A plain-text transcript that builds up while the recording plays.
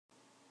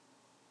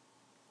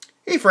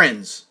Hey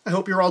friends, I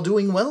hope you're all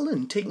doing well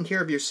and taking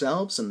care of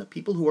yourselves and the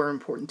people who are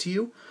important to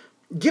you.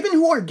 Given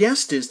who our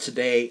guest is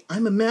today,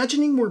 I'm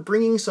imagining we're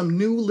bringing some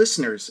new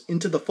listeners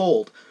into the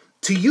fold.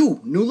 To you,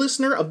 new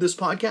listener of this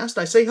podcast,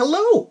 I say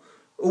hello.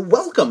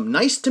 Welcome.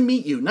 Nice to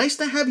meet you. Nice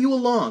to have you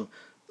along.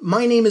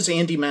 My name is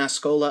Andy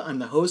Mascola. I'm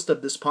the host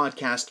of this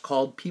podcast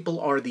called People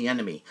Are the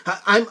Enemy.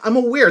 I'm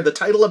aware the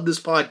title of this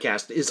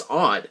podcast is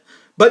odd,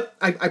 but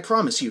I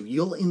promise you,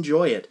 you'll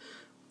enjoy it.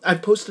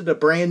 I've posted a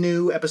brand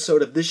new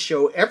episode of this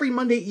show every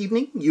Monday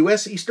evening,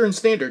 U.S. Eastern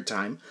Standard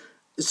Time,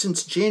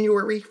 since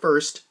January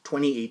 1st,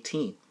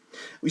 2018.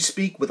 We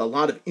speak with a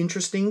lot of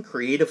interesting,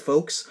 creative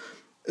folks.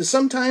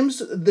 Sometimes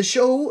the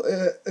show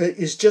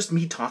is just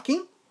me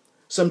talking.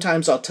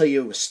 Sometimes I'll tell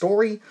you a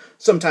story.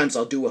 Sometimes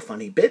I'll do a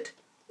funny bit.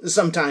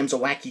 Sometimes a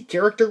wacky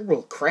character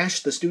will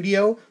crash the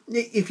studio.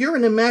 If you're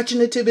an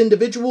imaginative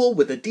individual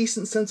with a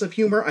decent sense of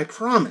humor, I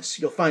promise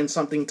you'll find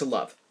something to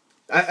love.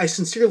 I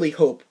sincerely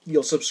hope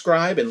you'll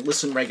subscribe and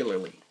listen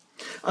regularly.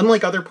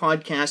 Unlike other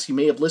podcasts you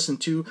may have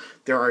listened to,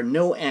 there are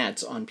no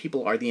ads on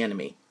People Are the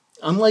Enemy.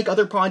 Unlike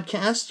other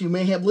podcasts you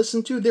may have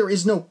listened to, there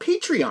is no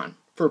Patreon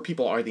for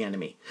People Are the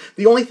Enemy.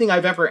 The only thing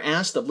I've ever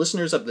asked of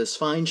listeners of this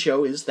fine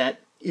show is that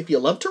if you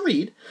love to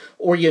read,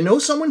 or you know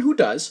someone who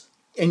does,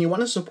 and you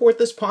want to support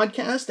this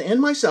podcast and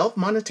myself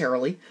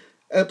monetarily,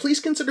 please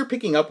consider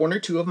picking up one or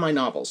two of my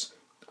novels.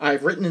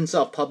 I've written and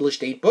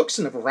self-published 8 books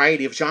in a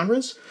variety of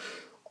genres.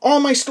 All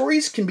my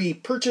stories can be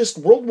purchased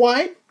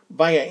worldwide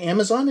via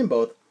Amazon in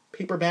both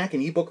paperback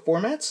and ebook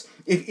formats.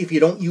 If you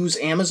don't use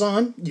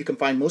Amazon, you can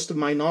find most of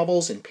my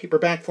novels in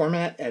paperback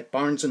format at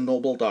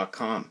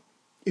barnesandnoble.com.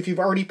 If you've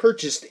already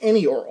purchased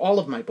any or all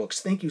of my books,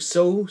 thank you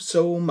so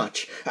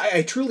much.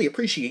 I truly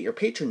appreciate your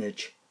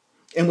patronage.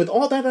 And with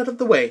all that out of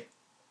the way,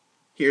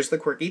 here's the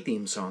quirky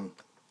theme song.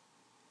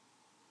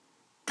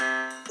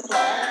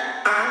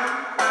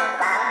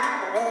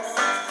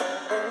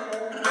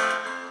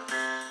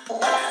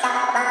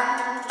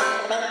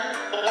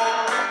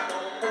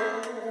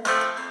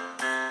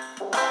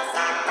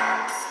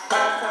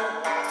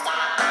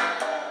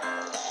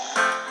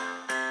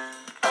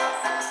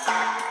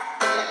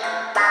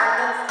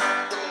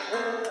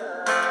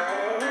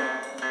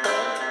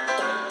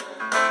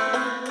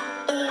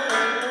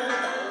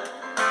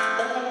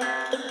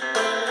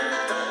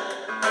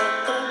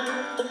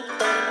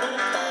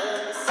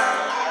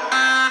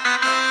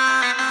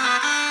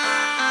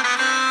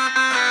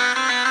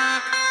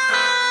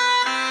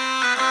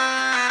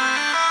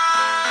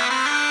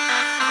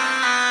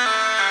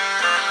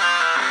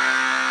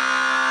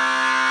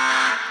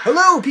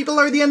 Hello, People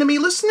Are the Enemy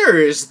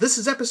listeners! This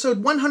is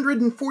episode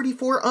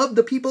 144 of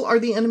the People Are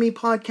the Enemy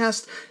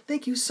podcast.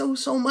 Thank you so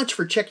much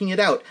for checking it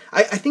out.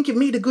 I think you've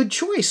made a good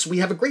choice. We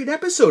have a great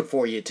episode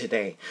for you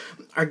today.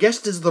 Our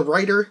guest is the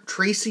writer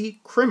Tracy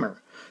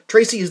Krimmer.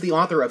 Tracy is the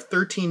author of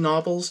 13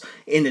 novels.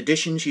 In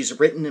addition, she's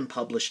written and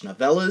published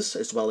novellas,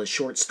 as well as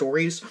short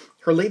stories.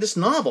 Her latest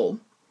novel,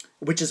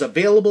 which is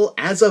available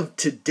as of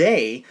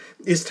today,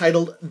 is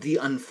titled The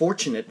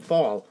Unfortunate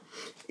Fall.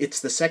 It's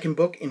the second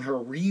book in her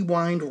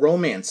Rewind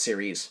romance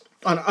series.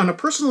 On a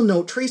personal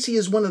note, Tracy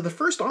is one of the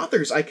first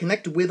authors I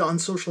connected with on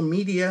social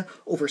media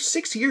over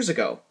 6 years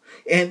ago.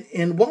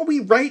 And while we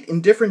write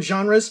in different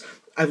genres,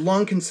 I've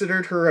long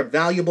considered her a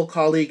valuable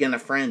colleague and a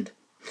friend.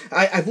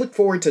 I've looked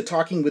forward to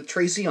talking with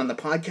Tracy on the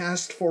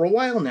podcast for a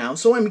while now,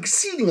 so I'm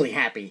exceedingly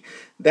happy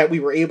that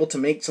we were able to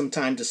make some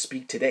time to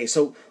speak today.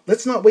 So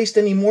let's not waste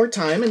any more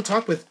time and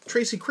talk with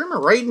Tracy Krimmer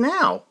right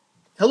now.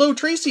 Hello,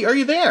 Tracy, are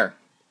you there?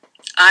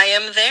 I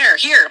am there.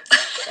 Here.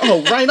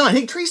 Oh, right on.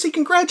 Hey, Tracy,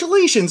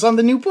 congratulations on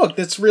the new book.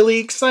 That's really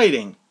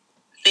exciting.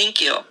 Thank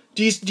you.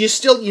 Do you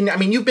still,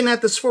 you've been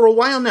at this for a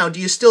while now.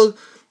 Do you still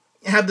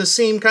have the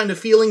same kind of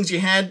feelings you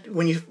had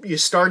when you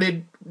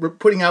started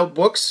putting out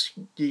books?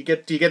 Do you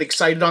get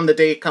excited on the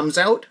day it comes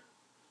out?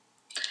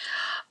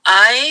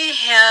 I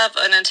have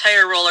an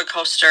entire roller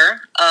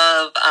coaster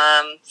of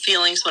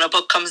feelings when a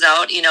book comes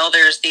out. You know,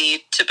 there's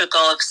the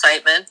typical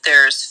excitement.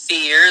 There's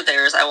fear.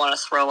 There's I want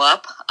to throw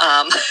up.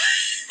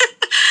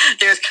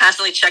 There's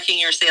constantly checking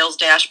your sales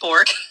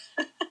dashboard.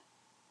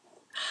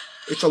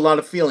 It's a lot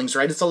of feelings,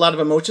 right? It's a lot of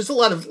emotions. A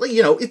lot of,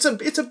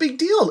 it's a big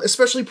deal,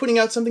 especially putting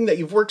out something that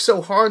you've worked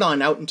so hard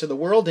on out into the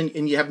world,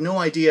 and you have no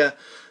idea,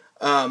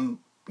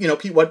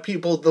 what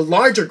people, the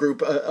larger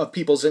group of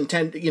people's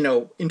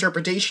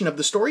interpretation of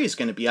the story is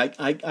going to be.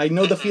 I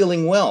know the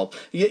feeling well.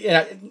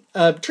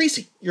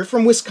 Tracy, you're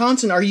from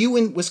Wisconsin. Are you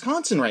in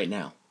Wisconsin right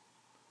now?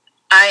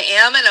 I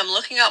am, and I'm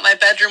looking out my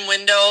bedroom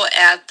window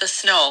at the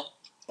snow.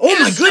 Oh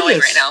my goodness! Snowing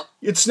right now.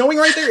 It's snowing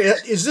right there.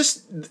 Is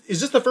this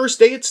the first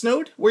day it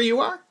snowed where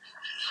you are?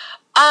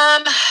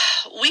 I'm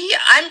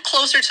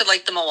closer to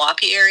like the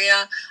Milwaukee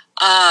area.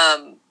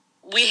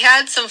 We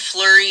had some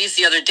flurries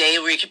the other day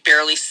where you could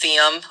barely see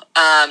them.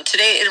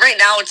 Today, right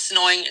now, it's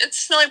snowing. It's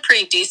snowing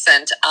pretty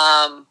decent,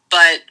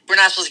 but we're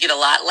not supposed to get a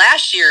lot.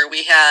 Last year,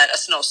 we had a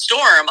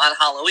snowstorm on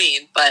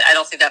Halloween, but I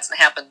don't think that's going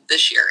to happen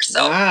this year.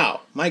 So,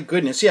 wow, my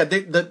goodness, yeah.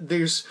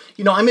 There's,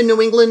 I'm in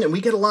New England, and we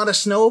get a lot of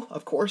snow,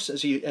 of course,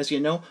 as you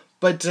know.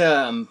 But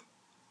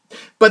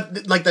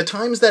like the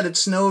times that it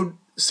snowed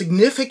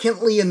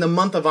significantly in the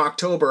month of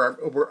October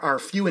are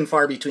few and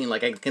far between.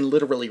 Like I can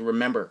literally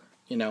remember,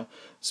 you know.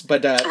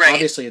 But Right.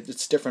 obviously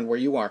it's different where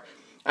you are.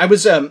 I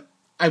was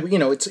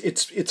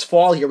it's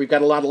fall here. We've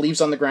got a lot of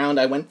leaves on the ground.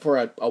 I went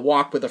for a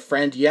walk with a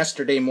friend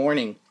yesterday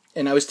morning,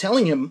 and I was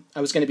telling him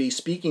I was going to be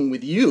speaking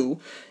with you,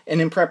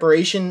 and in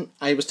preparation,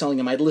 I was telling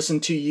him I'd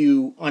listened to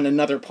you on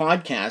another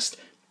podcast.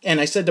 And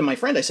I said to my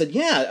friend, I said,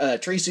 yeah,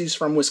 Tracy's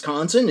from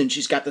Wisconsin, and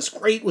she's got this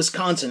great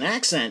Wisconsin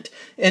accent.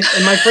 And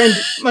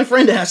my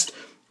friend asked,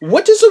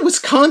 what does a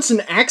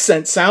Wisconsin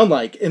accent sound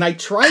like? And I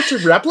tried to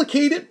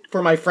replicate it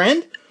for my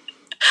friend,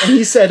 and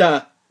he said,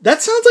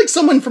 that sounds like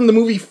someone from the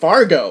movie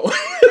Fargo.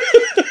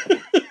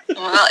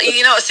 Well,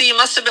 so you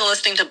must have been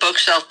listening to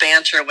Bookshelf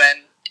Banter when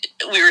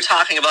we were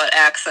talking about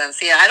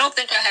accents. Yeah, I don't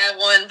think I have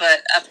one,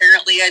 but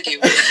apparently I do.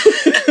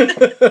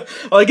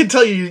 Well, I can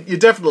tell you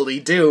definitely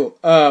do.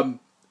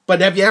 But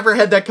have you ever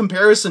had that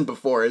comparison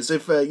before? As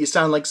if you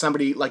sound like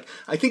somebody, like,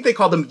 I think they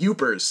call them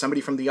Yoopers,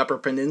 somebody from the Upper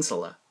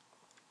Peninsula.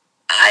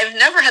 I've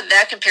never had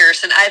that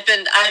comparison. I've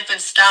been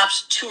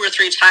stopped 2 or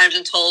 3 times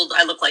and told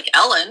I look like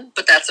Ellen,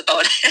 but that's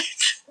about it.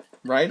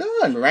 Right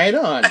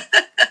on.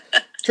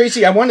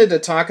 Tracy, I wanted to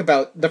talk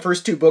about the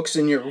first 2 books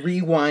in your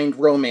Rewind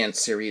romance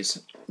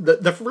series.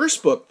 The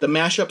first book, The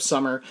Mashup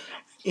Summer,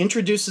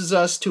 introduces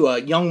us to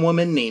a young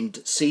woman named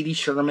Sadie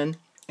Sherman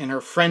and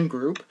her friend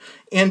group.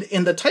 And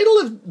the title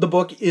of the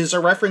book is a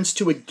reference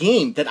to a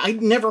game that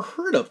I'd never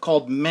heard of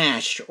called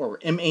MASH, or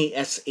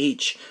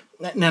M-A-S-H.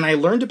 And I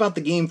learned about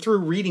the game through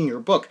reading your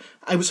book.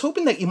 I was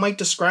hoping that you might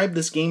describe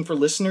this game for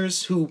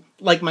listeners who,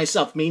 like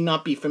myself, may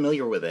not be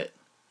familiar with it.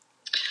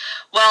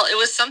 Well, it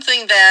was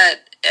something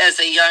that,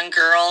 as a young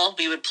girl,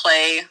 we would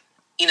play,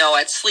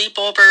 at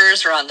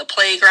sleepovers or on the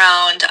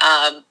playground.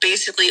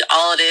 Basically,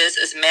 all it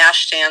is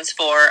MASH stands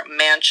for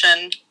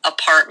Mansion,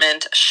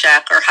 Apartment,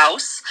 Shack, or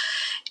House.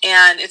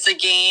 And it's a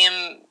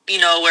game,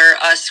 where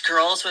us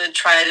girls would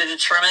try to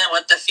determine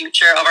what the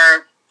future of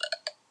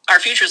our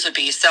futures would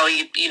be. So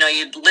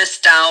you'd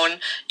list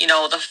down,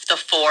 the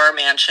 4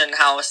 mansion,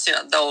 house,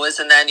 those,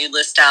 and then you'd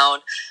list down,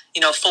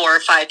 4 or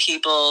 5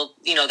 people,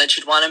 that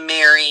you'd want to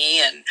marry,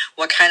 and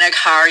what kind of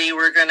car you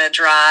were going to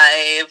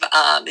drive,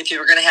 if you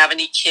were going to have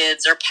any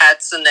kids or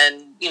pets, and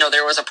then,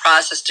 there was a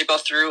process to go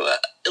through,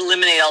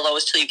 eliminate all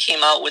those till you came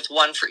out with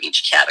one for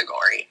each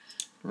category.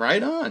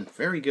 Right on.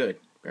 Very good.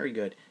 Very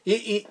good.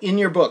 In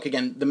your book,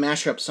 again, The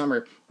Mashup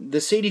Summer, the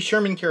Sadie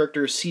Sherman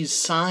character sees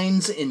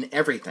signs in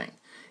everything.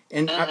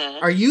 And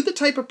are you the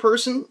type of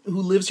person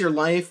who lives your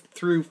life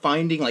through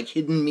finding, like,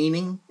 hidden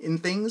meaning in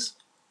things?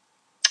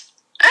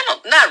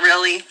 Not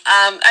really.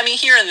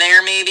 Here and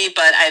there maybe,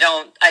 but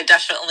I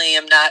definitely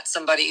am not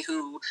somebody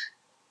who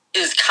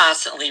is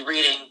constantly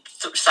reading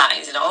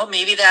signs,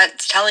 maybe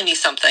that's telling me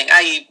something.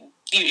 I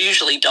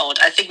usually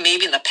don't. I think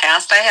maybe in the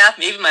past I have.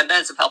 Maybe my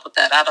meds have helped with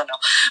that. I don't know.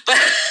 But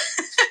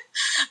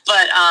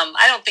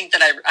I don't think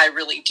that I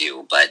really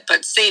do.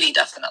 But Sadie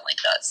definitely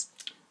does.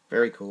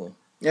 Very cool.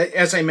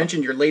 As I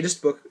mentioned, your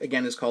latest book,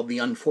 again, is called The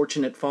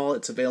Unfortunate Fall.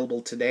 It's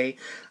available today.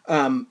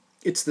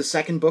 It's the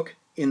second book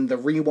in the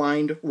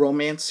Rewind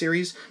romance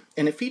series,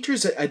 and it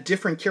features a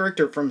different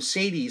character from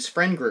Sadie's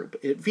friend group.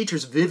 It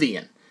features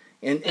Vivian.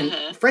 And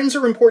friends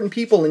are important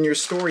people in your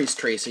stories,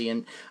 Tracy.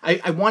 And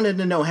I wanted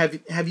to know,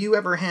 have you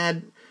ever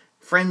had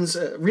friends,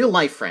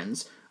 real-life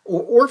friends,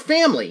 or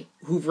family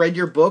who've read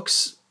your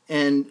books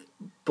and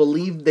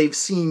believe they've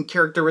seen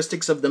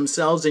characteristics of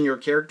themselves in your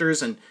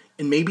characters and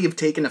maybe have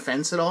taken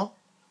offense at all?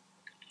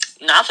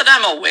 Not that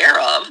I'm aware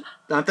of.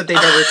 Not that they've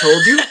ever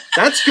told you?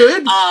 That's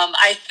good.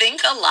 I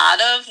think a lot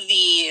of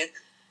the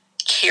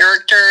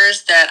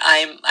characters that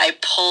I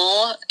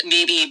pull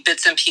maybe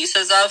bits and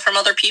pieces of from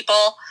other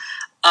people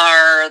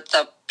are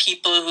the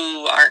people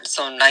who aren't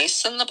so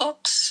nice in the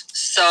books.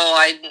 So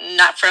I'm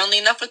not friendly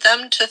enough with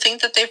them to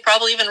think that they've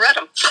probably even read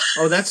them.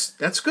 Oh,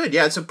 that's good.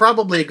 Yeah, it's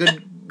probably a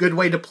good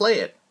way to play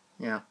it.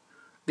 Yeah.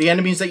 The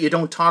enemies that you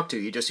don't talk to,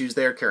 you just use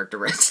their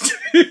characteristics.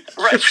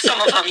 Right, for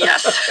some of them,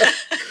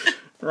 yes.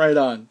 Right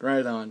on.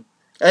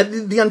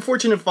 The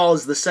Unfortunate Fall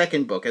is the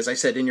second book, as I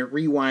said, in your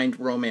Rewind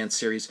romance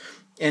series.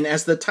 And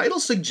as the title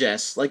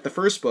suggests, like the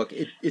first book,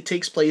 it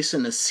takes place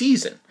in a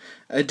season.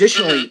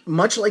 Additionally,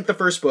 much like the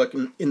first book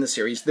in the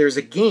series, there's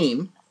a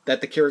game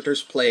that the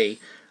characters play.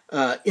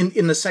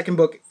 In the second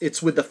book,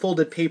 it's with the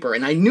folded paper.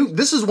 And I knew,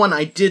 this is one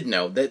I did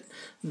know, that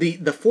the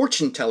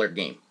fortune teller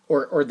game,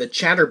 or the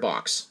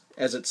chatterbox,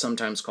 as it's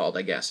sometimes called,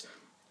 I guess,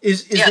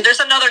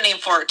 there's another name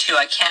for it too.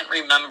 I can't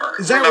remember.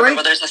 Is that right?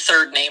 But there's a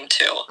third name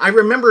too. I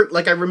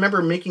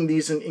remember making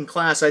these in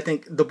class. I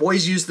think the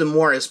boys used them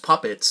more as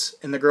puppets,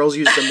 and the girls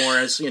used them more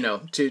as,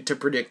 to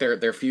predict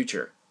their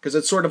future. Because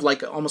it's sort of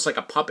almost like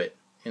a puppet,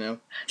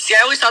 See,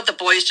 I always thought the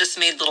boys just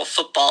made little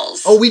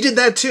footballs. Oh, we did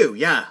that too,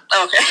 yeah.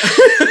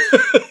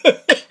 Okay.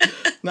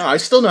 No, I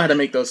still know how to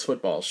make those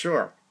footballs,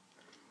 sure.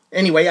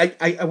 Anyway,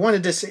 I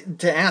wanted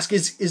to ask,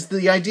 is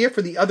the idea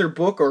for the other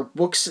book or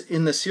books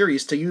in the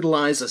series to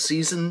utilize a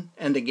season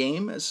and a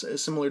game as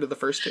similar to the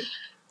first two?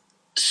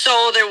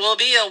 So there will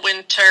be a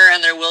winter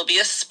and there will be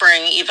a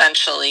spring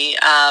eventually.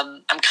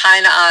 I'm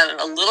kind of on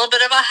a little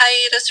bit of a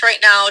hiatus right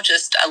now,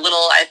 just a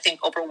little, I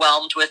think,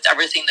 overwhelmed with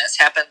everything that's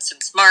happened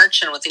since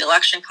March and with the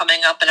election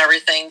coming up and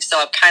everything. So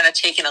I've kind of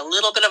taken a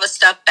little bit of a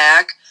step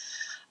back.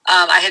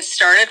 I had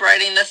started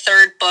writing the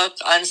third book,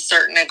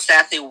 uncertain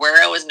exactly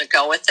where I was going to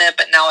go with it,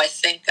 but now I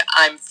think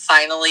I'm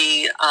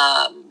finally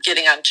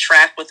getting on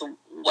track with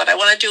what I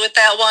want to do with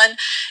that one.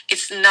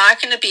 It's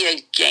not going to be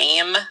a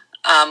game,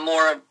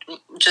 more of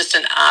just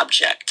an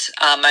object.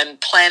 I'm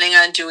planning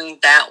on doing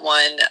that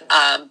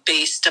one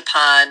based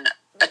upon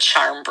a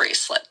charm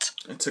bracelet.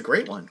 It's a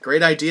great one.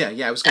 Great idea.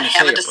 Yeah, I was going I to say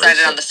haven't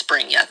decided on the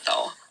spring yet,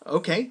 though.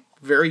 Okay,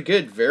 very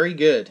good, very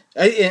good.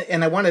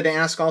 And I wanted to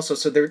ask also,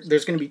 so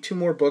there's going to be 2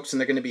 more books, and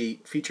they're going to be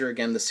feature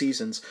again the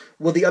seasons.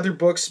 Will the other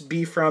books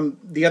be from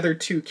the other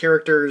 2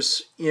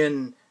 characters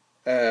in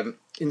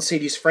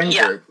Sadie's friend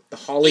group, the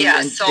Holly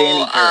and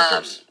Danny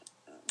characters?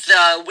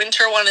 The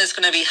winter one is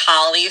going to be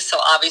Holly, so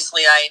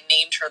obviously I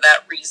named her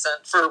that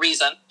for a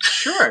reason.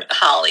 Sure.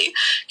 Holly,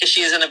 because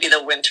she's going to be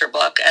the winter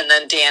book, and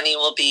then Danny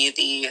will be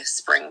the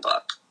spring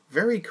book.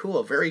 Very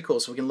cool, very cool.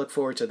 So we can look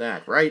forward to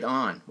that. Right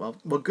on. Well,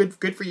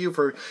 good for you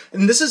for.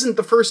 And this isn't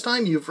the first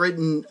time you've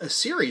written a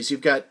series. You've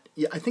got,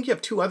 I think you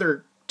have two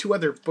other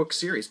book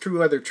series,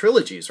 2 other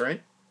trilogies,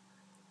 right?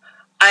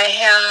 I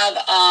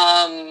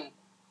have,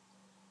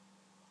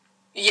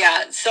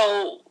 yeah.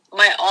 So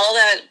my All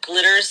That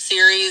Glitters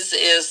series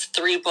is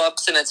 3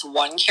 books and it's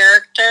 1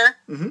 character,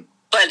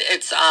 but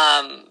it's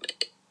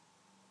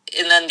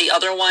and then the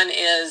other one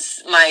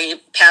is my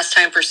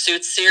Pastime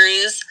Pursuits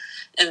series,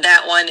 and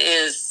that one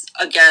is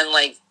again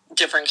like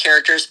different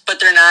characters,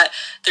 but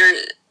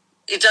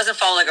it doesn't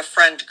follow like a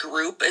friend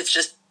group. It's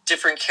just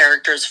different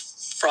characters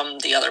from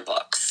the other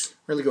books.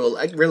 Really cool.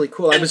 Really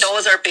cool. And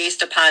those are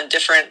based upon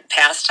different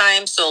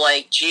pastimes, so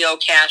like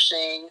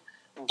geocaching,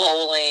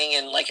 bowling,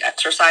 and like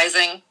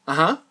exercising.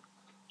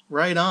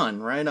 Right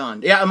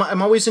on. Yeah,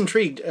 I'm always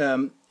intrigued.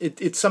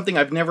 It's something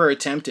I've never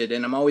attempted,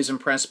 and I'm always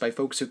impressed by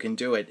folks who can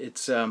do it.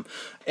 It's and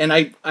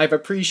I've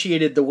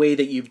appreciated the way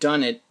that you've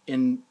done it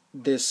in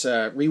this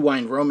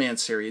Rewind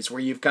Romance series, where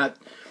you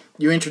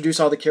introduce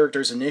all the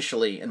characters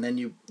initially, and then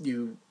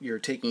you're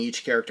taking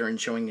each character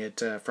and showing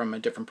it from a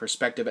different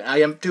perspective. I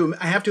have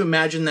to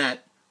imagine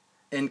that,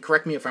 and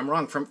correct me if I'm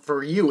wrong.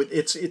 For you,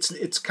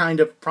 it's kind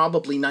of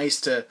probably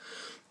nice to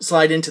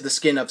slide into the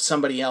skin of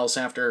somebody else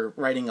after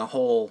writing a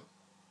whole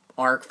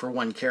arc for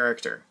one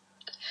character.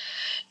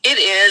 It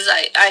is.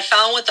 I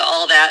found with the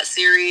All That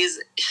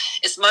series,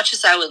 as much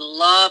as I would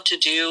love to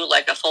do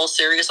like a full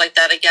series like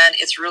that again,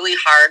 it's really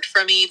hard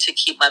for me to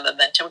keep my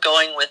momentum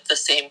going with the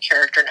same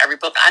character in every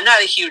book. I'm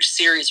not a huge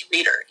series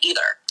reader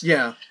either.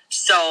 Yeah.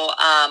 So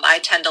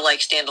I tend to like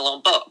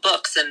standalone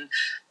books, and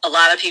a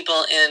lot of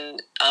people in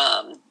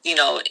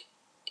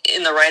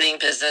in the writing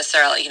business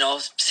are like,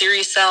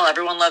 series sell.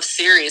 Everyone loves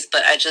series,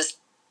 but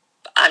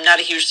I'm not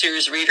a huge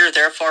series reader.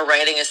 Therefore,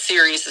 writing a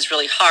series is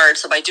really hard.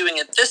 So by doing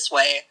it this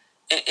way,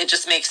 it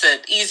just makes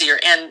it easier.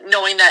 And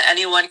knowing that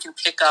anyone can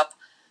pick up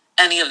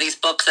any of these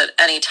books at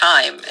any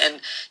time.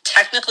 And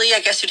technically,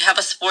 I guess you'd have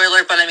a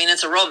spoiler, but I mean,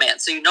 it's a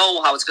romance, so you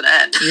know how it's going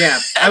to end. Yeah,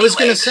 anyway, I was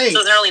going to say. So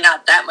it's really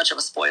not that much of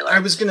a spoiler. I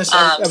was going to say.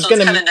 So it's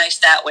kind of nice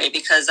that way,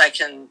 because I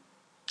can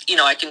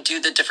do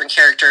the different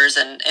characters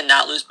and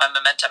not lose my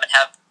momentum and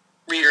have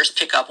readers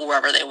pick up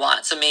wherever they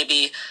want. So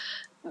maybe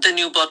the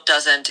new book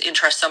doesn't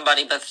interest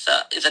somebody, but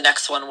the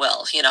next one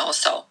will,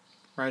 so.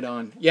 Right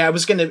on. Yeah, I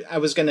was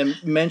gonna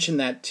mention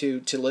that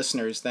to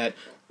listeners, that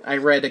I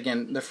read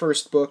again the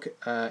first book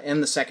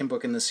and the second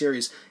book in the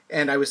series,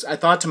 and I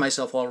thought to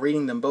myself while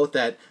reading them both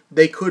that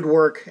they could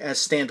work as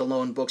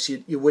standalone books.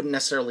 You wouldn't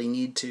necessarily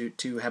need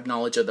to have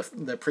knowledge of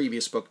the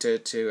previous book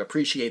to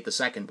appreciate the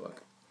second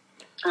book.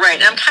 Right,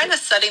 and I'm kind of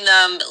setting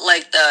them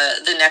like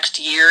the next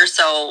year,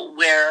 so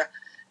where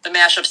the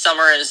Mashup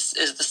Summer is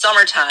the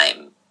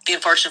summertime, the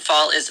Unfortunate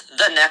Fall is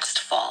the next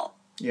fall.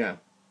 Yeah.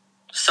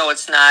 So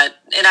it's not,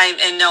 and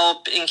I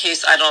know, in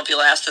case, I don't know if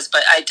you'll ask this,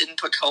 but I didn't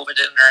put COVID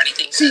in or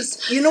anything.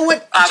 See, you know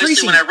what? Obviously,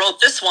 Tracy, when I wrote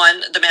this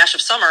one, The Mash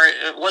of Summer,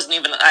 it wasn't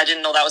even, I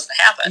didn't know that was going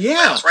to happen when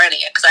I was writing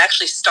it, because I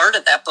actually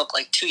started that book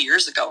like 2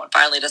 years ago and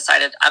finally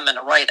decided I'm going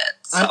to write it.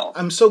 So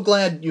I'm so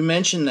glad you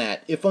mentioned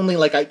that. If only,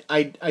 like,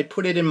 I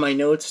put it in my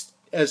notes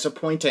as a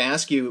point to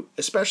ask you,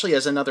 especially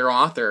as another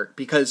author,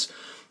 because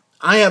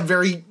I have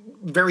very,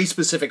 very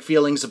specific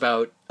feelings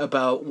about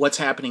what's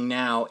happening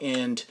now,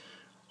 and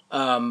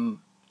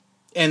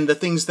the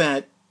things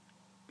that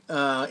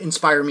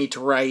inspire me to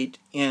write.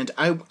 And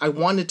I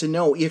wanted to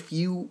know if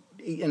you,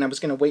 and I was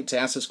going to wait to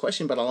ask this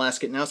question, but I'll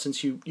ask it now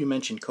since you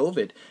mentioned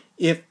COVID,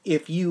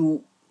 if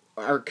you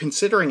are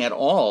considering at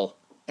all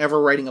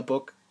ever writing a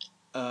book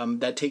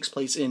that takes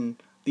place in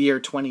the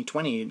year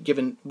 2020,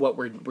 given what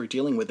we're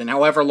dealing with, and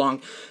however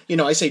long,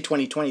 I say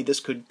 2020, this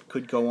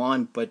could go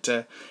on, but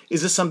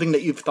is this something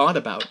that you've thought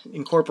about,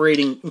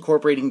 incorporating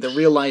the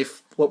real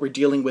life, what we're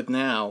dealing with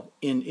now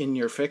in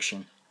your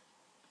fiction?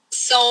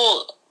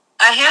 So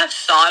I have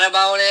thought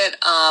about it.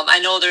 I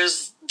know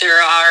there's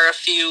there are a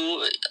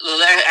few.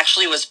 There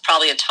actually was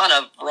probably a ton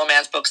of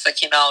romance books that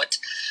came out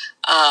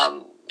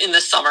in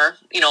the summer.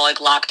 Like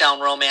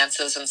lockdown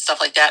romances and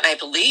stuff like that. And I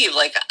believe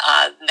like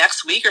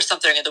next week or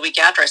something, or the week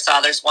after, I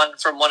saw there's one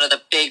from one of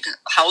the big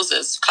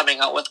houses coming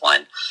out with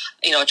one.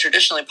 A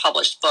traditionally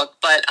published book,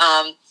 but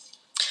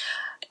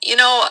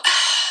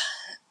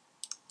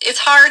it's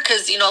hard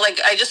because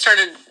like I just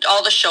started,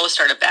 all the shows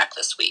started back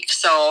this week,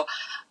 so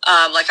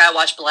like I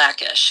watched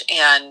Blackish,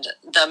 and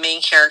the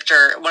main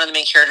character, one of the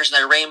main characters in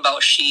the Rainbow,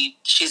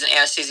 she's an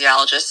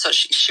anesthesiologist, so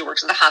she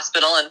works at the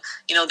hospital, and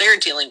they're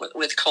dealing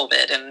with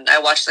COVID, and I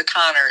watched The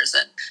Conners,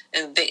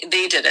 and they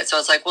did it, so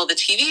it's like, well, the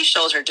TV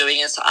shows are doing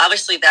it, so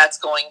obviously that's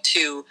going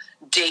to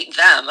date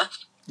them.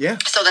 Yeah.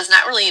 So that's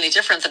not really any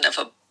different than if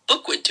a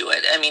book would do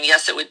it. I mean,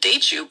 yes, it would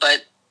date you,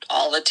 but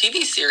all the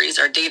TV series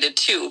are dated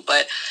too.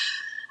 But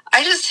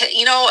I just,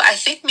 I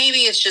think maybe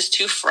it's just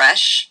too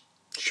fresh.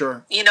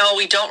 Sure.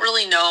 We don't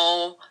really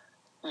know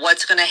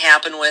what's going to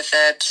happen with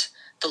it,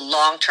 the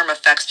long-term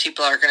effects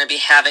people are going to be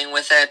having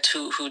with it,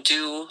 who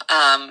do,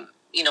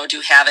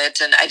 do have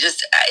it. And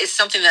it's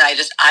something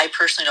that I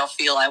personally don't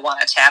feel I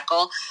want to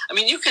tackle. I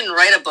mean, you can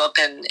write a book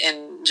and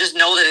just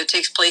know that it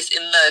takes place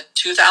in the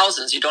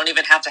 2000s. You don't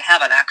even have to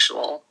have an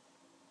actual,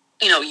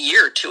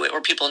 year to it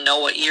where people know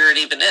what year it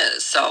even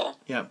is. So,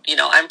 yeah.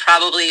 I'm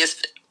probably,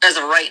 as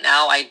of right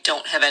now, I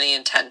don't have any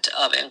intent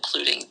of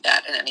including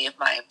that in any of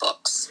my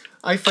books.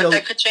 But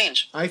that could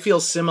change. I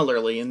feel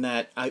similarly in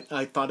that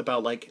I thought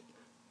about, like,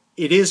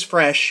 it is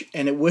fresh,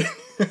 and it would,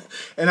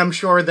 and I'm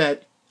sure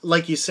that,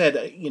 like you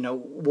said,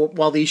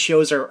 while these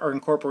shows are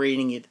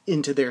incorporating it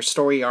into their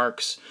story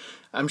arcs,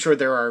 I'm sure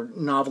there are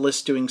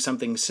novelists doing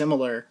something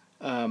similar.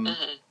 And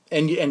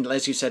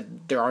as you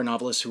said, there are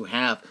novelists who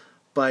have.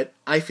 But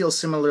I feel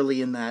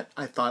similarly in that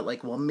I thought,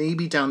 like, well,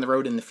 maybe down the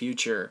road in the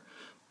future,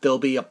 there'll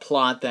be a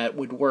plot that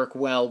would work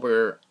well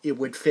where it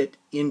would fit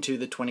into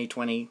the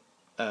 2020,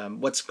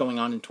 what's going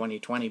on in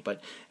 2020. But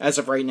as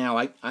of right now,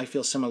 I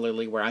feel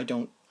similarly where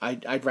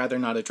I'd rather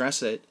not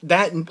address it.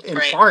 That in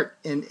right. part,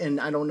 and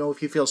I don't know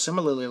if you feel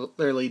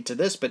similarly to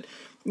this, but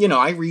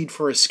I read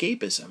for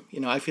escapism.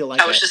 I feel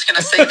like I was just going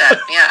to say that.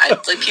 Yeah,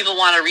 like people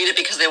want to read it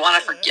because they want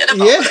to forget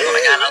about what's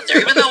going on out there,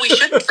 even though we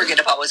shouldn't forget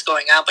about what's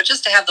going on, but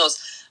just to have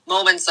those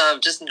moments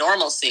of just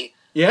normalcy.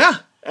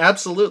 Yeah,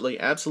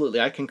 absolutely. I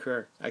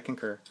concur.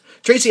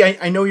 Tracy,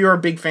 I know you're a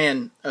big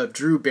fan of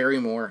Drew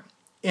Barrymore.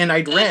 And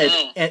I'd read,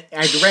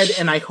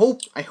 and I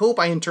hope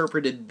I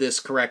interpreted this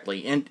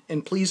correctly, and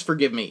please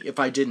forgive me if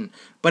I didn't.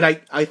 But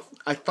I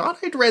thought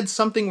I'd read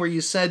something where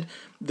you said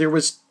there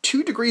was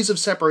 2 degrees of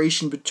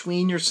separation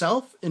between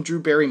yourself and Drew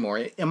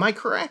Barrymore. Am I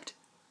correct?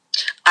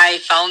 I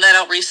found that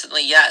out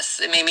recently. Yes,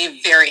 it made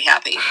me very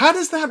happy. How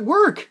does that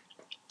work?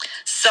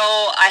 So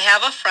I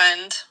have a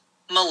friend,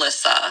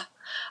 Melissa.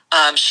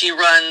 She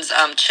runs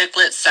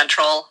Chicklet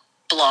Central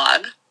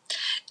blog,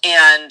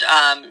 and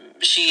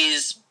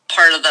she's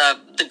part of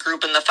the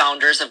group and the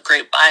founders of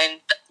Grapevine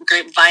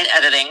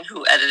Editing,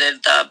 who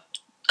edited the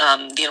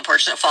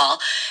Unfortunate Fall,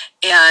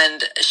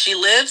 and she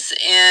lives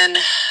in,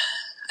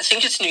 I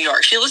think it's New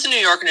York. She lives in New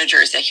York or New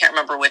Jersey. I can't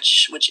remember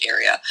which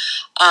area,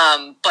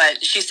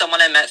 but she's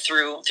someone I met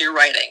through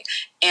writing,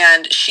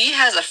 and she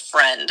has a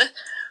friend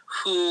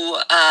who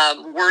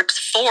works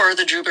for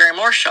the Drew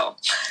Barrymore show.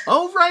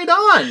 Oh, right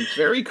on.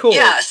 Very cool.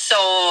 Yeah,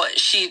 so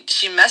she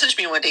messaged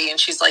me one day, and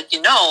she's like,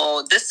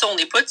 this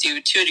only puts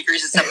you 2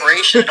 degrees of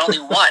separation and only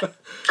 1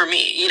 for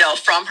me,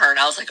 from her. And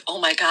I was like, oh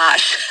my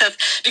gosh.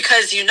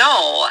 Because,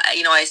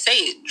 I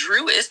say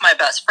Drew is my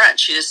best friend.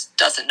 She just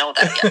doesn't know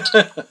that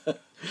yet.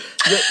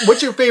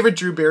 What's your favorite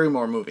Drew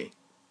Barrymore movie?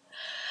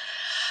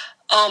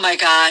 Oh my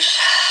gosh.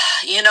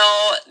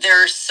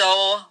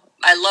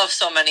 I love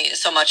so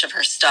much of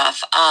her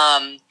stuff.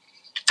 I'm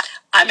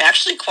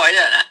actually quite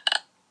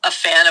a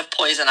fan of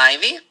Poison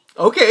Ivy.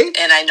 Okay.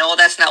 And I know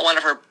that's not one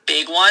of her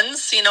big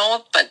ones,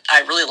 but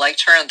I really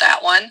liked her in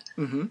that one.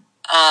 Mm-hmm.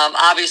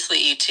 Obviously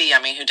E.T.,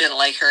 who didn't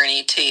like her in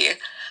E.T.?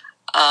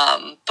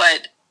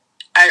 But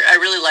I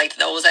really liked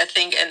those, I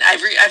think. And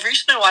I've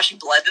recently been watching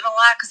Blended a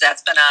lot because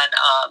that's been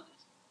on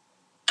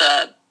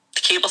the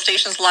cable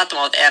stations a lot, the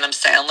one with Adam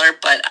Sandler,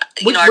 but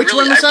I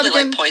really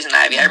like Poison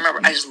Ivy. I remember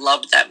I just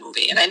loved that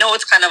movie, and I know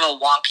it's kind of a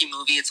wonky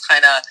movie. It's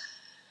kind of,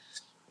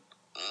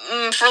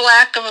 for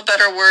lack of a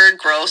better word,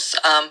 gross.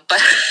 But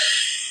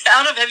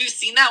I don't know. Have you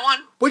seen that one?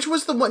 Which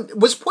was the one?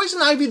 Was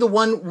Poison Ivy the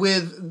one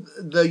with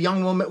the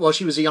young woman? Well,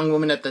 she was a young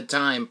woman at the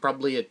time,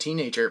 probably a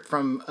teenager,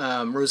 from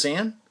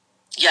Roseanne.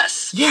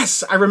 Yes.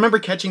 Yes, I remember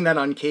catching that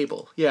on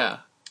cable. Yeah.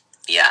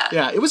 Yeah.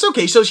 Yeah, it was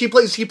okay. So she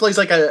plays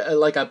like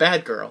a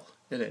bad girl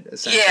in it,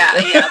 essentially.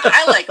 Yeah. But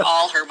I like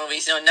all her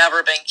movies.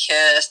 Never Been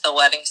Kissed, The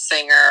Wedding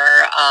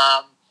Singer,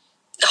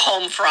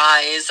 Home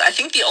Fries. I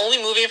think the only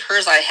movie of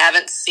hers I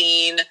haven't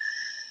seen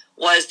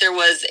was a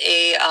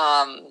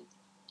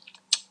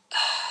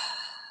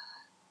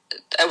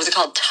was it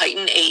called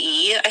Titan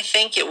AE? I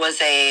think it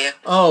was a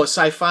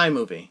sci-fi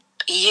movie.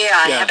 Yeah,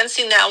 I haven't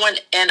seen that one,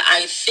 and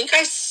I think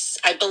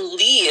I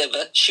believe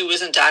she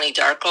was in Donnie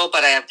Darko,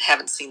 but I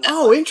haven't seen that.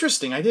 Oh,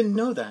 interesting! I didn't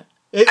know that.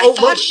 I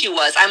thought she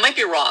was. I might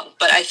be wrong,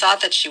 but I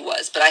thought that she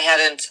was. But I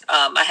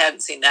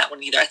hadn't seen that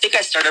one either. I think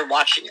I started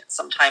watching it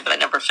sometime, but I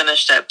never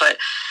finished it. But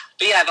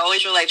yeah, I've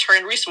always really liked her.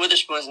 And Reese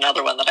Witherspoon is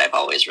another one that I've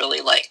always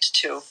really liked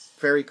too.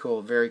 Very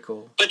cool. Very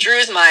cool. But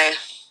Drew's my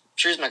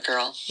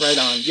girl. Right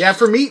on. Yeah,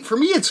 for me,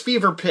 it's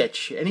Fever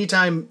Pitch.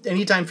 Anytime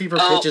Fever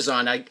Pitch is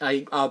on,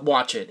 I'll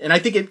watch it. And I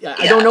think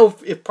I don't know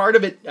if part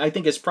of it, I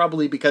think it's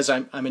probably because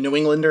I'm a New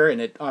Englander, and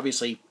it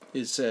obviously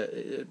is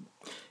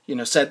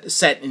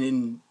set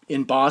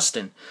in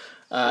Boston.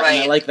 Right.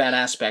 And I like that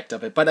aspect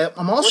of it. But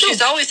I'm also... Well,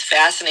 she's always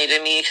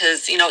fascinated me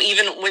because,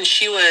 even when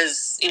she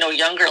was,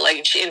 younger,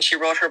 like, she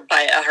wrote her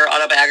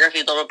autobiography,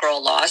 Little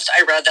Girl Lost,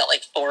 I read that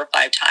like 4 or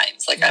 5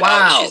 times. Like,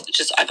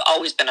 I've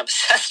always been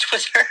obsessed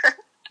with her.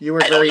 You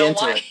were very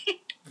into it.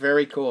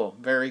 Very cool.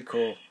 Very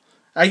cool.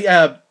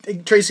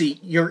 Tracy,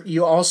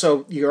 you're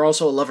also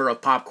a lover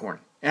of popcorn,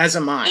 as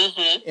am I.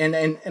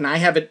 Mm-hmm. And I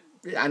have it.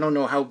 I don't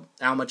know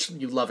how much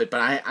you love it,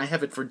 but I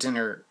have it for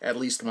dinner at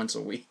least once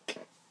a week.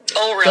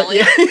 Oh, really?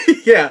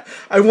 But yeah.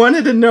 I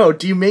wanted to know,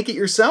 do you make it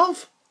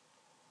yourself?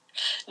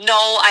 No,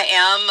 I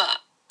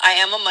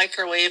am a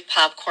microwave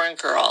popcorn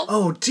girl.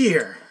 Oh,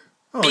 dear.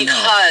 Oh,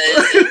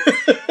 because,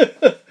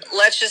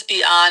 let's just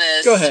be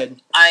honest. Go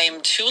ahead.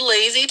 I'm too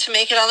lazy to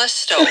make it on the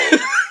stove.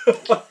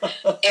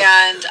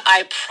 And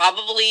I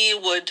probably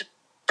would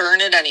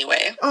burn it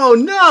anyway. Oh,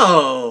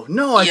 no.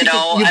 No, I think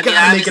you've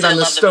got to make it on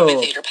the stove. I love the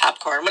movie theater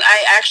popcorn. But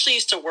I actually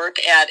used to work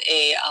at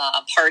a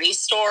party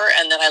store,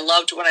 and then I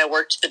loved when I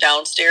worked the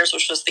downstairs,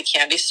 which was the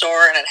candy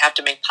store, and I'd have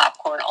to make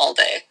popcorn all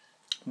day.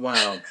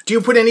 Wow. Do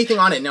you put anything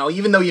on it now,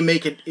 even though you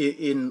make it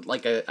in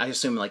like I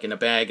assume like in a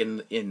bag in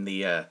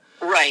the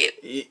right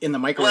in the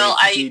microwave? Well,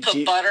 I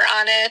put butter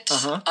on it,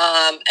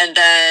 and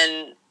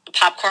then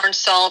popcorn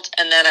salt,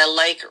 and then I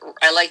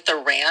like the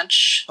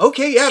ranch.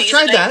 Okay, yeah, I've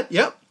tried that.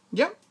 Yep,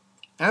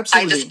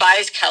 absolutely. I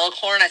despise kettle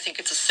corn. I think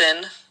it's a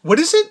sin. What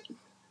is it?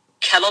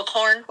 Kettle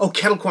corn. Oh,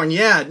 kettle corn.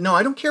 Yeah, no,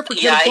 I don't care for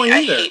kettle corn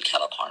either. I hate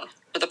kettle corn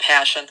with a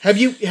passion. Have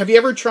you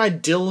ever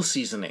tried dill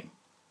seasoning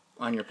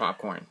on your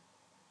popcorn?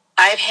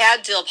 I've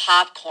had dill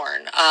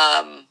popcorn.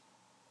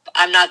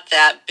 I'm not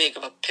that big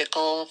of a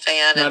pickle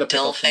fan and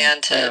dill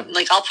fan.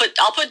 Like I'll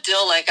put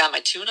dill like on my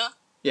tuna.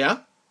 Yeah.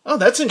 Oh,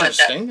 that's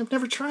interesting. I've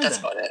never tried that. That's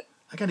about it.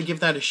 I got to give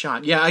that a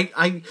shot. Yeah,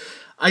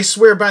 I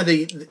swear by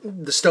the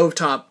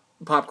stovetop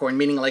popcorn,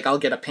 meaning like I'll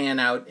get a pan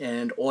out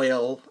and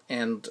oil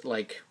and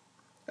like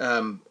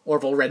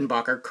Orville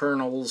Redenbacher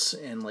kernels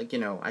and like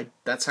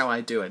that's how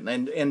I do it.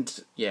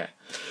 And yeah.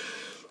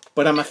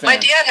 But I'm a fan. My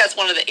dad has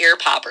one of the air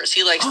poppers.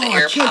 He likes the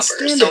air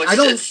poppers. So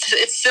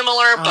it's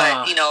similar,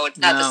 but it's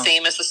not the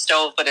same as the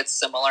stove, but it's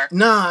similar.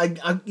 No,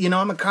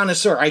 I'm a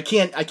connoisseur. I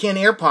can't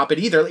air pop it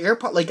either. Air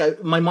pop,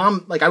 my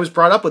mom, I was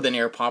brought up with an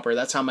air popper.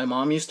 That's how my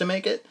mom used to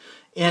make it,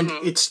 and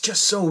it's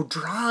just so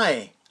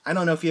dry. I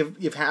don't know if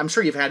you've had. I'm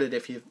sure you've had it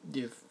if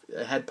you've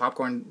had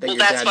popcorn that your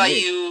dad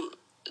made.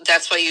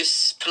 That's why you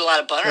put a lot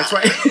of butter on it.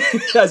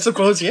 That's right. I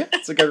suppose, yeah.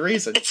 It's a good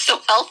reason. It's so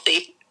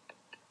healthy.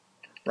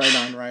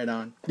 Right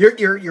on.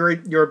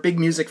 You're a big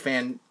music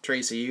fan,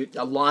 Tracy.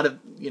 A lot of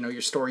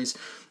your stories.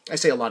 I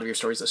say a lot of your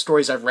stories. The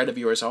stories I've read of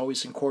yours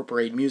always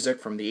incorporate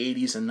music from the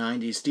 80s and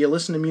 90s. Do you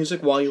listen to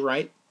music while you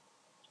write?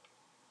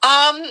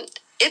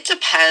 It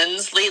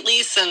depends.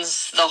 Lately,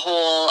 since the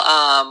whole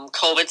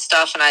COVID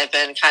stuff, and I've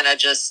been kind of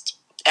just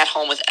at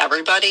home with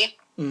everybody.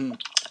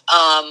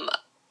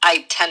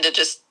 I tend to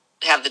just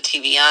have the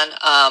TV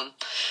on.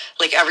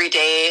 Like every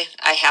day,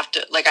 I have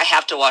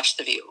to watch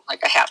The View.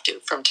 Like I have to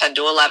from 10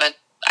 to 11.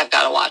 I've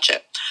got to watch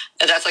it.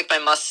 And that's like my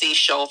must-see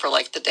show for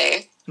like the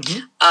day.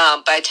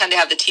 But I tend to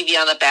have the TV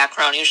on the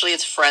background. Usually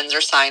it's Friends or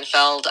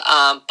Seinfeld.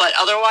 But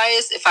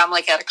otherwise, if I'm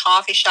like at a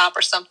coffee shop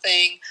or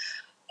something,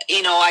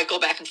 I go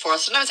back and forth.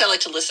 Sometimes I like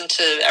to listen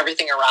to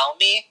everything around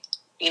me,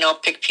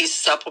 pick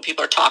pieces up what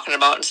people are talking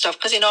about and stuff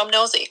because, I'm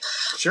nosy.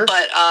 Sure.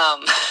 But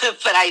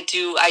I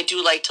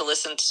do like to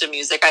listen to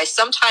music. I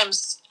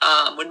sometimes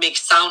would make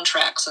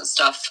soundtracks and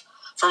stuff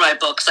for my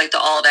books, like the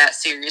All That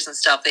series and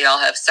stuff. They all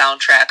have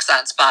soundtracks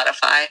on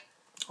Spotify.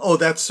 Oh,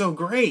 that's so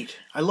great.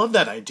 I love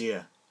that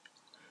idea.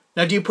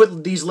 Now, do you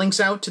put these links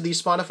out to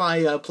these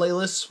Spotify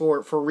playlists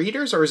for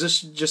readers, or is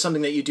this just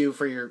something that you do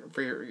for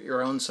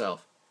your own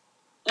self?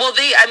 Well,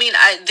 they're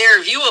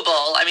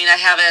viewable. I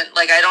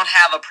don't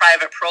have a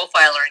private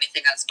profile or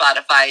anything on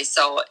Spotify,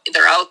 so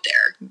they're out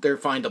there. They're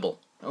findable.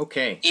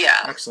 Okay. Yeah.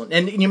 Excellent.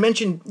 And you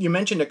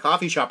mentioned a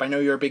coffee shop. I know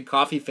you're a big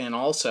coffee fan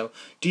also.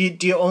 Do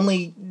you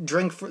only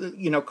drink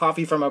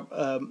coffee from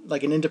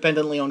an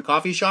independently owned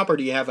coffee shop, or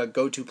do you have a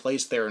go-to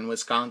place there in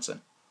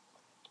Wisconsin?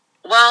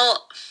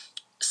 Well,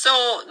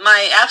 so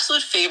my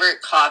absolute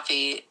favorite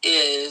coffee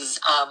is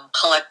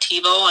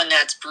Collectivo, and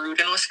that's brewed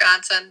in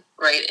Wisconsin,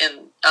 right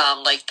in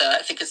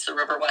I think it's the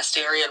River West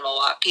area in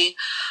Milwaukee.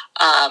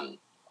 It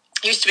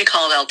used to be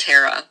called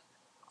Altera.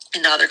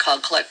 And now they're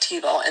called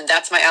Collectivo, and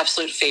that's my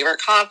absolute favorite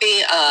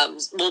coffee.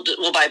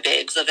 We'll buy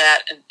bags of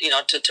that, and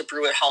to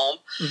brew at home.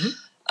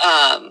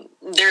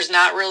 There's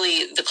not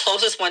really the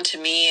closest one to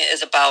me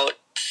is about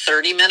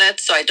 30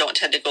 minutes, so I don't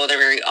tend to go there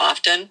very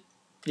often.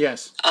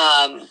 Yes.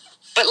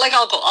 But like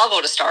I'll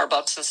go to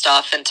Starbucks and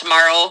stuff. And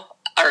tomorrow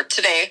or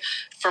today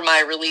for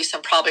my release,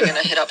 I'm probably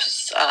going to hit up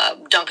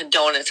Dunkin'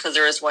 Donuts because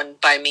there is one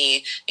by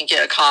me and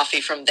get a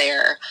coffee from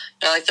there.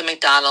 I like the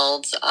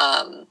McDonald's.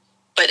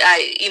 But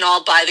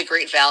I'll buy the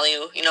great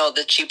value,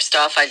 the cheap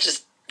stuff.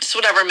 Just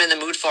whatever I'm in the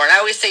mood for. And I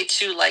always say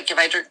too, like if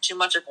I drink too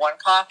much of one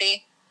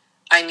coffee,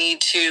 I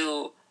need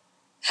to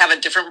have a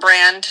different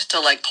brand to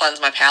like cleanse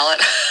my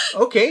palate.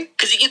 Okay.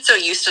 Because you get so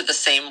used to the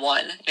same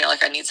one.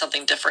 Like I need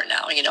something different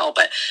now,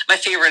 But my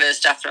favorite is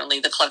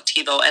definitely the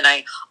Collectivo. And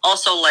I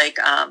also like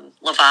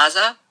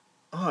Lavazza.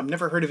 Oh, I've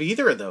never heard of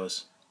either of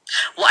those.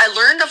 Well, I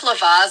learned of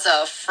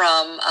Lavazza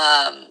from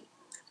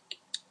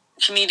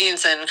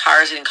Comedians in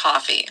Cars Eating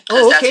Coffee.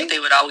 Because that's what they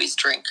would always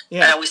drink.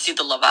 Yeah. I always see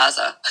the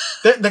Lavazza.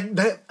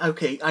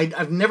 Okay.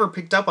 I've never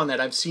picked up on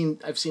that. I've seen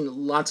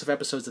lots of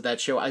episodes of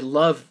that show. I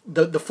love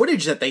the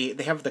footage that they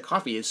have of the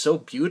coffee is so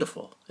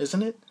beautiful,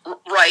 isn't it?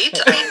 Right.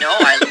 I know.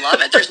 I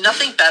love it. There's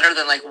nothing better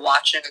than like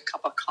watching a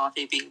cup of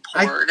coffee being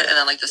poured and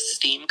then like the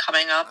steam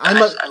coming up.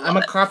 I'm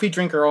a coffee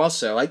drinker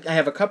also. I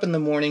have a cup in the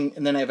morning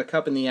and then I have a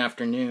cup in the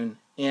afternoon.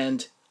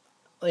 And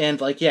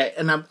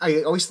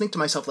I always think to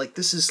myself, like,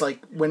 this is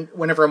like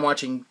whenever I'm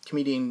watching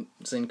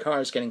Comedians in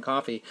Cars getting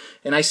coffee,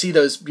 and I see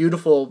this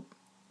beautiful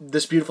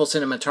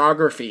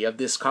cinematography of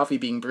this coffee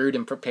being brewed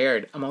and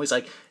prepared, I'm always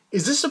like,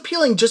 is this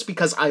appealing just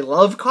because I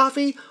love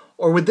coffee,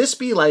 or would this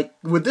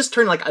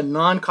turn like a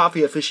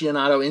non-coffee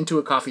aficionado into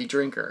a coffee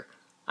drinker?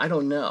 I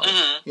don't know,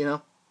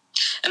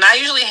 And I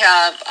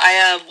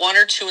have 1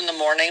 or 2 in the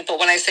morning, but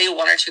when I say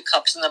 1 or 2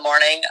 cups in the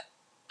morning,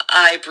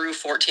 I brew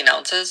 14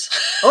 ounces.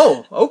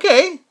 Oh,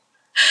 okay.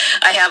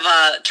 I have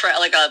kind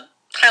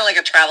of like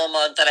a travel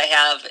mug that I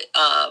have,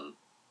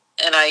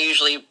 and I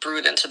usually brew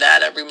it into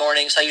that every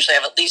morning. So I usually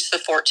have at least the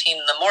 14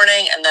 in the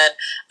morning, and then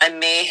I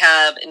may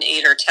have an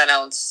 8 or 10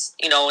 ounce,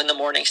 in the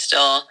morning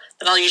still.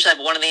 Then I'll usually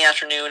have 1 in the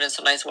afternoon and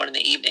sometimes 1 in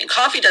the evening.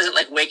 Coffee doesn't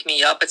like wake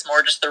me up. It's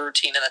more just the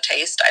routine and the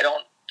taste.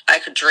 I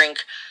could drink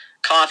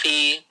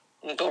coffee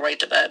and go right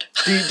to bed.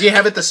 Do you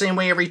have it the same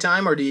way every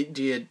time, or do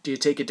you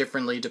take it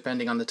differently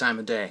depending on the time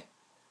of day?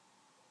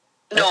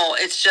 No,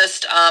 it's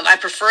just I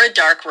prefer a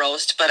dark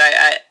roast, but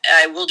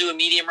I will do a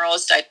medium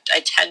roast.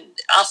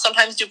 I'll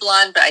sometimes do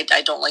blonde, but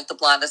I don't like the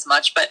blonde as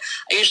much. But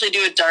I usually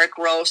do a dark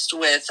roast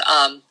with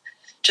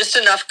just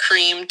enough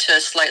cream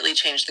to slightly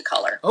change the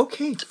color.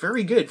 Okay,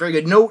 very good, very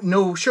good.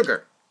 No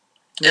sugar.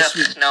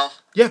 No.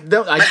 Yeah,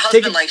 no. My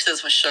husband likes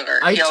this with sugar.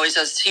 He always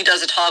does. He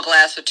does a tall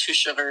glass with 2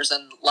 sugars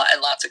and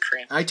lots of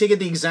cream. I take it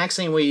the exact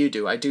same way you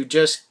do. I do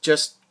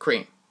just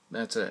cream.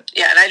 That's it.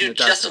 Yeah, and I do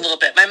just a little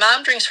bit. My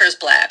mom drinks hers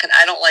black, and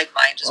I don't like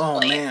mine just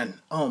plain.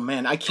 Oh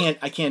man, I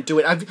can't do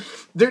it.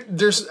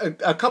 There's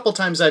a couple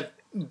times I've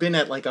been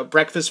at like a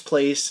breakfast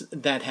place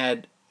that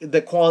had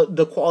the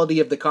quality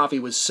of the coffee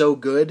was so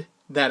good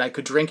that I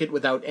could drink it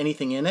without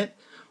anything in it.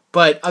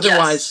 But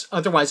otherwise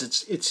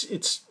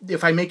it's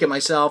if I make it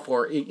myself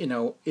or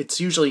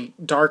it's usually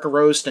dark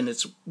roast and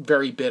it's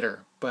very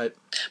bitter. But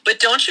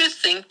don't you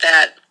think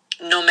that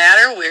no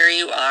matter where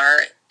you are,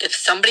 if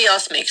somebody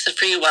else makes it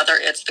for you, whether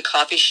it's the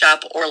coffee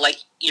shop or like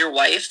your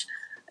wife,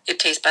 it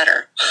tastes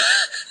better?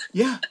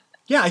 Yeah,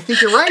 I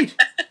think you're right.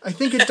 I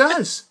think it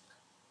does.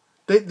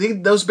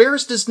 Those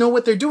baristas know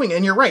what they're doing,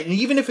 and you're right. And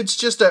even if it's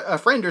just a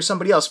friend or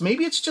somebody else,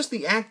 maybe it's just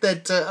the act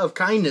of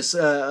kindness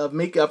of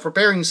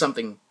preparing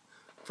something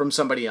from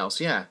somebody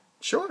else. Yeah,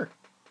 sure.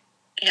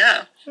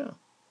 Yeah.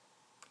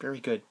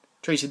 Very good.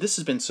 Tracy, this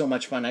has been so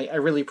much fun. I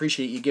really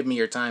appreciate you giving me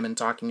your time and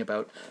talking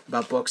about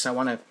books. I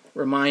want to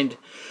remind...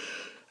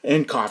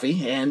 and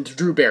coffee, and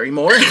Drew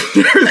Barrymore,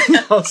 and everything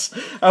else.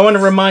 I want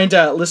to remind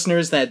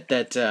listeners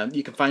that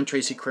you can find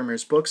Tracy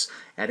Krimmer's books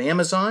at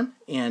Amazon,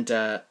 and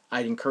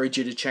I'd encourage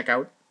you to check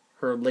out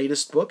her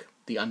latest book,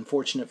 The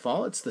Unfortunate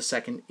Fall. It's the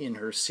second in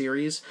her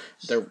series,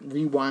 the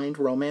Rewind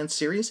romance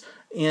series.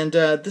 And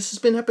this has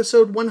been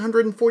episode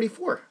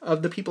 144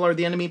 of the People Are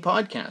the Enemy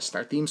podcast.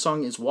 Our theme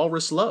song is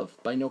Walrus Love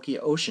by Nokia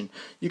Ocean.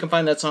 You can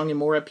find that song and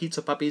more at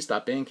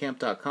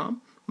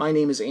pizzapuppies.bandcamp.com. My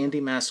name is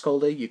Andy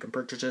Mascolde. You can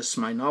purchase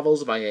my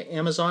novels via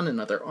Amazon and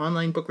other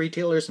online book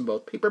retailers in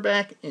both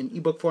paperback and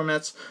ebook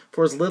formats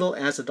for as little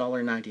as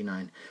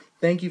 $1.99.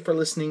 Thank you for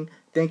listening.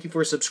 Thank you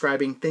for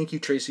subscribing. Thank you,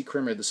 Tracy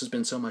Krimmer. This has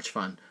been so much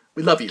fun.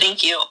 We love you.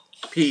 Thank you.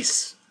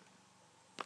 Peace.